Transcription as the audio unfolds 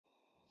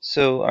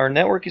So our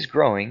network is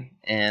growing,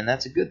 and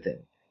that's a good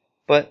thing.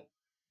 But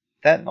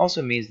that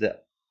also means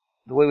that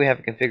the way we have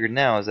it configured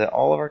now is that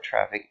all of our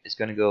traffic is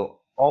going to go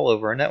all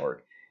over our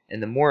network.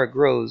 And the more it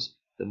grows,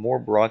 the more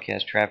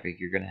broadcast traffic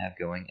you're going to have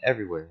going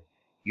everywhere,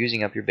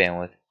 using up your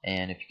bandwidth.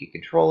 And if you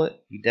can control it,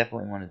 you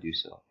definitely want to do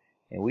so.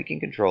 And we can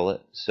control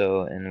it,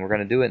 and we're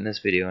going to do it in this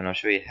video, and I'll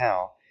show you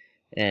how.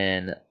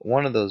 And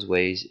one of those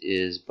ways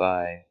is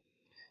by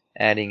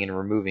adding and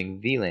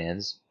removing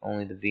VLANs,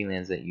 only the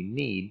VLANs that you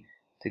need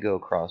to go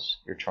across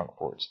your trunk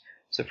ports.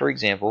 So for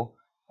example,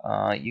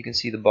 you can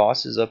see the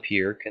boss is up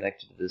here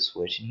connected to this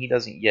switch, and he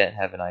doesn't yet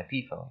have an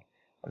IP phone.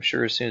 I'm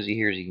sure as soon as he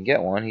hears he can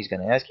get one, he's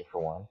going to ask you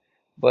for one,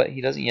 but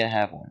he doesn't yet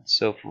have one.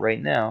 So for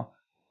right now,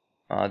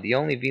 the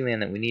only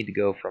VLAN that we need to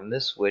go from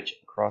this switch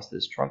across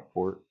this trunk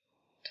port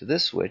to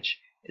this switch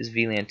is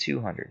VLAN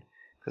 200,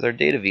 because our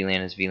data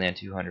VLAN is VLAN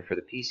 200 for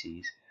the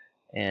PCs,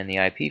 and the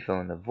IP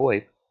phone, the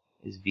VoIP,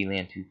 is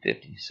VLAN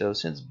 250. So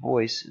since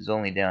voice is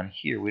only down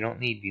here, we don't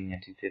need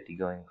VLAN 250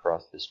 going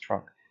across this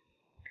trunk.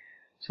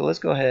 So let's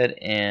go ahead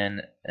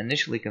and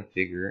initially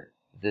configure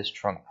this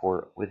trunk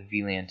port with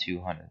VLAN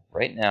 200.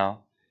 Right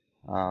now,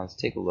 let's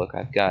take a look.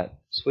 I've got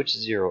switch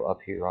 0 up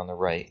here on the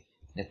right.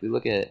 And if we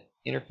look at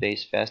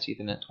interface fast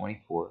Ethernet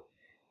 24,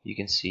 you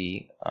can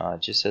see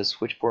it just says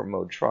switch port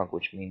mode trunk,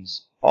 which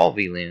means all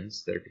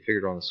VLANs that are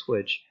configured on the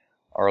switch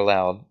are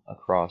allowed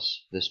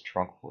across this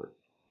trunk port.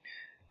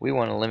 We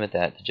want to limit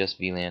that to just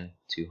VLAN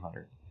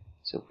 200.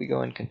 So if we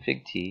go in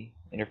config T,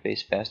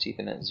 interface fast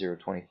Ethernet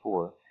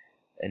 024,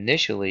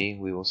 initially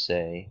we will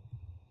say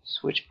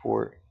switch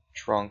port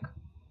trunk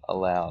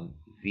allowed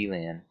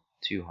VLAN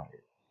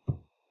 200.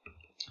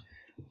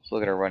 Let's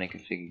look at our running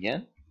config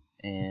again,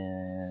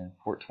 and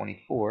port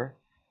 24,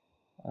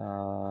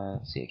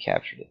 let's see, it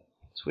captured it.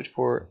 Switch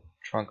port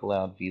trunk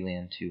allowed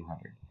VLAN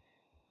 200.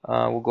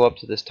 We'll go up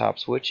to this top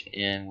switch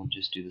and we'll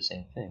just do the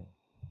same thing,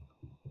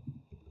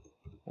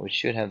 which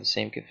should have the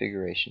same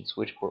configuration,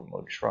 switch port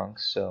mode trunk.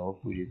 So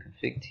if we do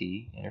config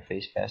T,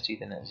 interface fast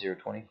Ethernet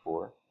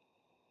 024,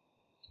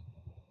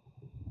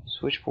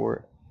 switch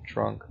port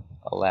trunk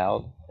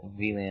allowed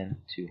VLAN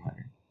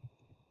 200.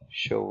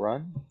 Show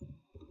run,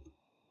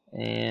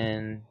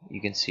 and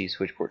you can see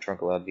switch port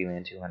trunk allowed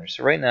VLAN 200.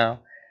 So right now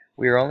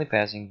we are only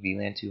passing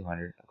VLAN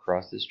 200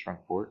 across this trunk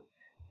port,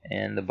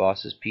 and the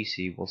boss's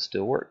PC will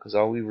still work, because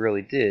all we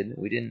really did,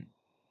 we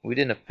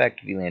didn't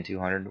affect VLAN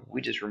 200,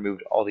 we just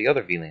removed all the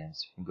other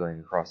VLANs from going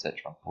across that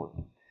trunk port.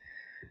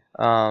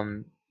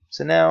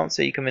 So now, let's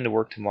say you come into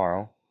work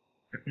tomorrow,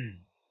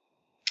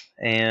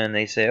 and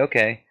they say,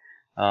 okay,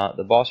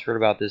 the boss heard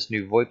about this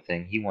new VoIP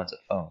thing, he wants a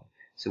phone.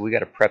 So we got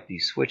to prep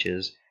these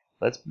switches.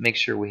 Let's make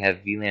sure we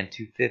have VLAN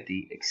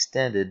 250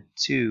 extended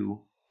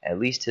to at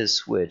least his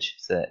switch,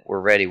 so that we're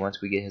ready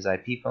once we get his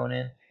IP phone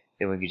in,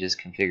 then we can just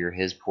configure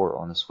his port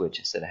on the switch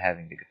instead of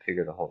having to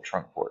configure the whole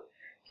trunk port.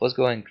 So let's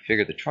go ahead and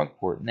configure the trunk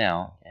port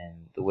now,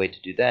 and the way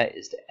to do that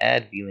is to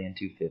add VLAN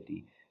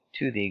 250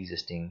 to the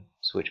existing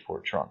switch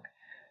port trunk.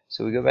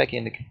 So we go back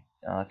into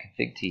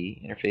config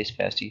T, interface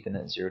fast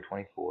Ethernet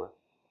 024,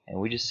 and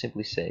we just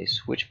simply say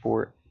switch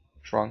port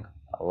trunk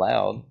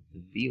allowed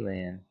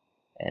VLAN,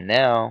 and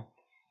now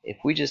if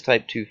we just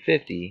type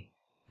 250,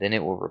 then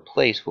it will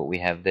replace what we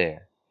have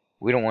there.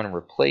 We don't want to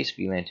replace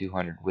VLAN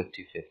 200 with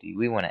 250.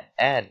 We want to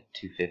add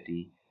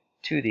 250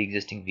 to the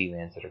existing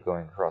VLANs that are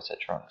going across that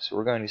trunk. So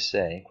we're going to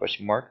say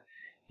question mark.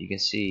 You can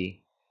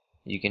see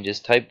you can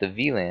just type the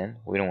VLAN.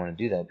 We don't want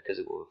to do that because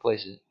it will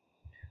replace it.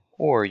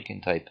 Or you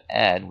can type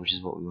add, which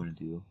is what we want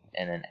to do,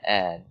 and then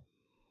add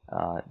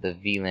the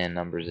VLAN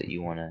numbers that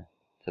you want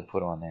to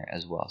put on there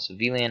as well. So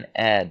VLAN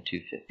add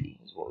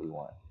 250 is what we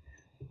want.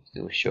 Let's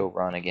do a show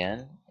run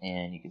again,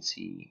 and you can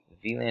see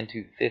VLAN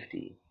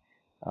 250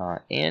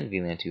 and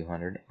VLAN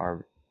 200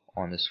 are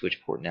on the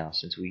switch port now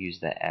since we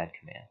used that add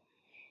command.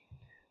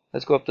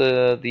 Let's go up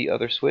to the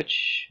other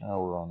switch.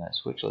 We're on that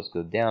switch. Let's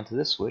go down to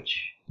this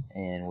switch,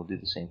 and we'll do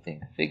the same thing.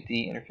 Config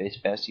D,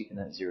 interface fast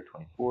Ethernet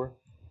 024,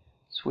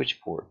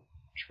 switch port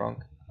trunk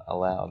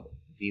allowed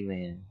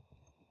VLAN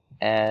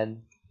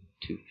add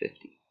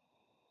 250.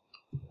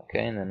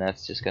 Okay, and then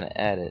that's just going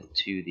to add it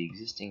to the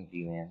existing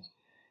VLANs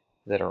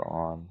that are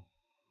on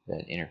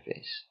that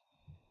interface.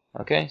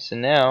 Okay, so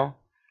now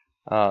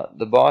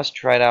the boss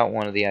tried out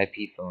one of the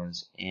IP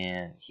phones,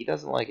 and he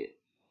doesn't like it.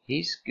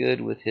 He's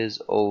good with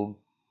his old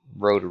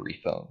rotary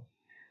phone.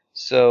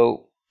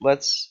 So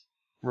let's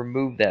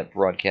remove that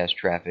broadcast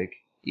traffic,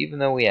 even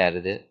though we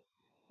added it.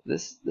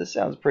 This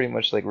sounds pretty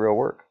much like real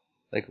work,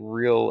 like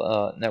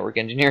real network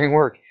engineering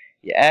work.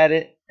 You add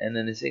it, and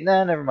then they say,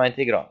 nah, never mind,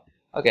 take it off.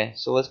 Okay,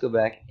 so let's go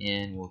back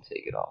and we'll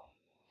take it off.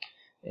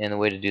 And the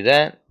way to do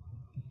that,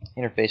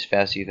 interface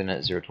fast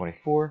Ethernet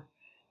 024.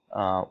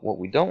 What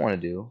we don't want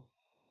to do,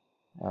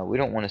 we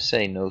don't want to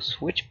say no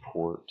switch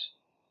port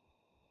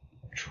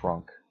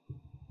trunk.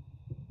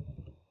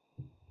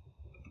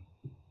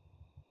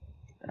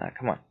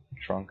 Come on,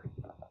 trunk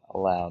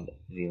allowed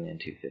VLAN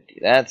 250.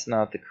 That's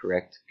not the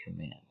correct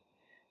command.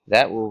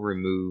 That will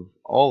remove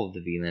all of the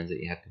VLANs that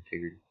you have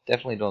configured.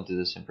 Definitely don't do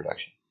this in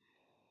production.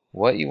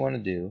 What you want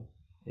to do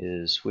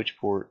is switch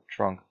port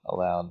trunk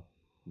allowed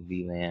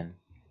VLAN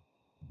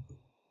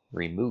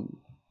remove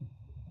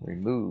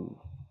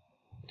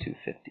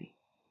 250.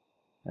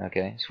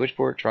 Okay, switch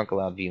port trunk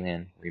allowed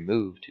VLAN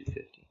remove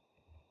 250.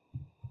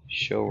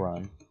 Show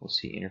run. We'll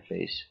see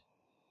interface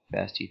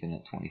fast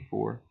Ethernet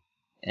 24,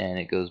 and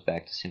it goes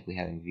back to simply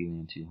having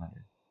VLAN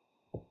 200.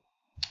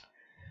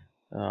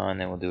 And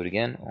then we'll do it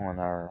again on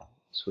our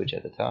switch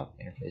at the top.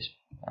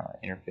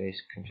 Interface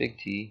config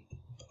T.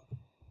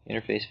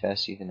 Interface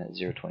fast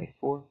Ethernet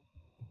 024.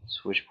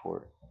 Switch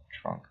port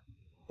trunk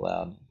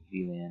allowed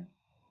VLAN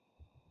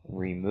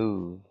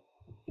remove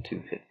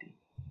 250.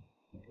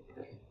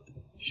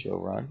 Show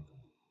run.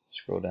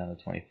 Scroll down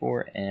to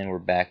 24, and we're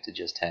back to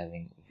just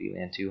having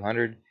VLAN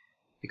 200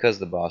 because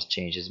the boss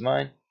changed his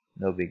mind.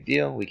 No big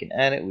deal. We can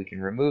add it, we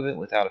can remove it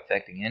without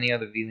affecting any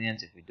other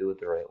VLANs if we do it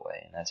the right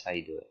way, and that's how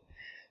you do it.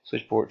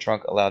 Switch port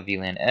trunk allowed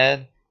VLAN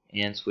add,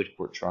 and switch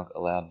port trunk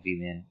allowed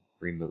VLAN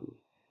remove.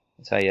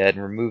 That's how you add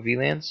and remove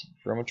VLANs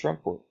from a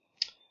trunk port.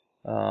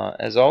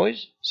 As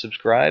always,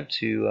 subscribe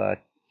to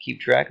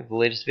keep track of the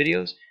latest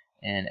videos,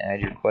 and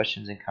add your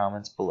questions and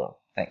comments below.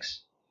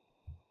 Thanks.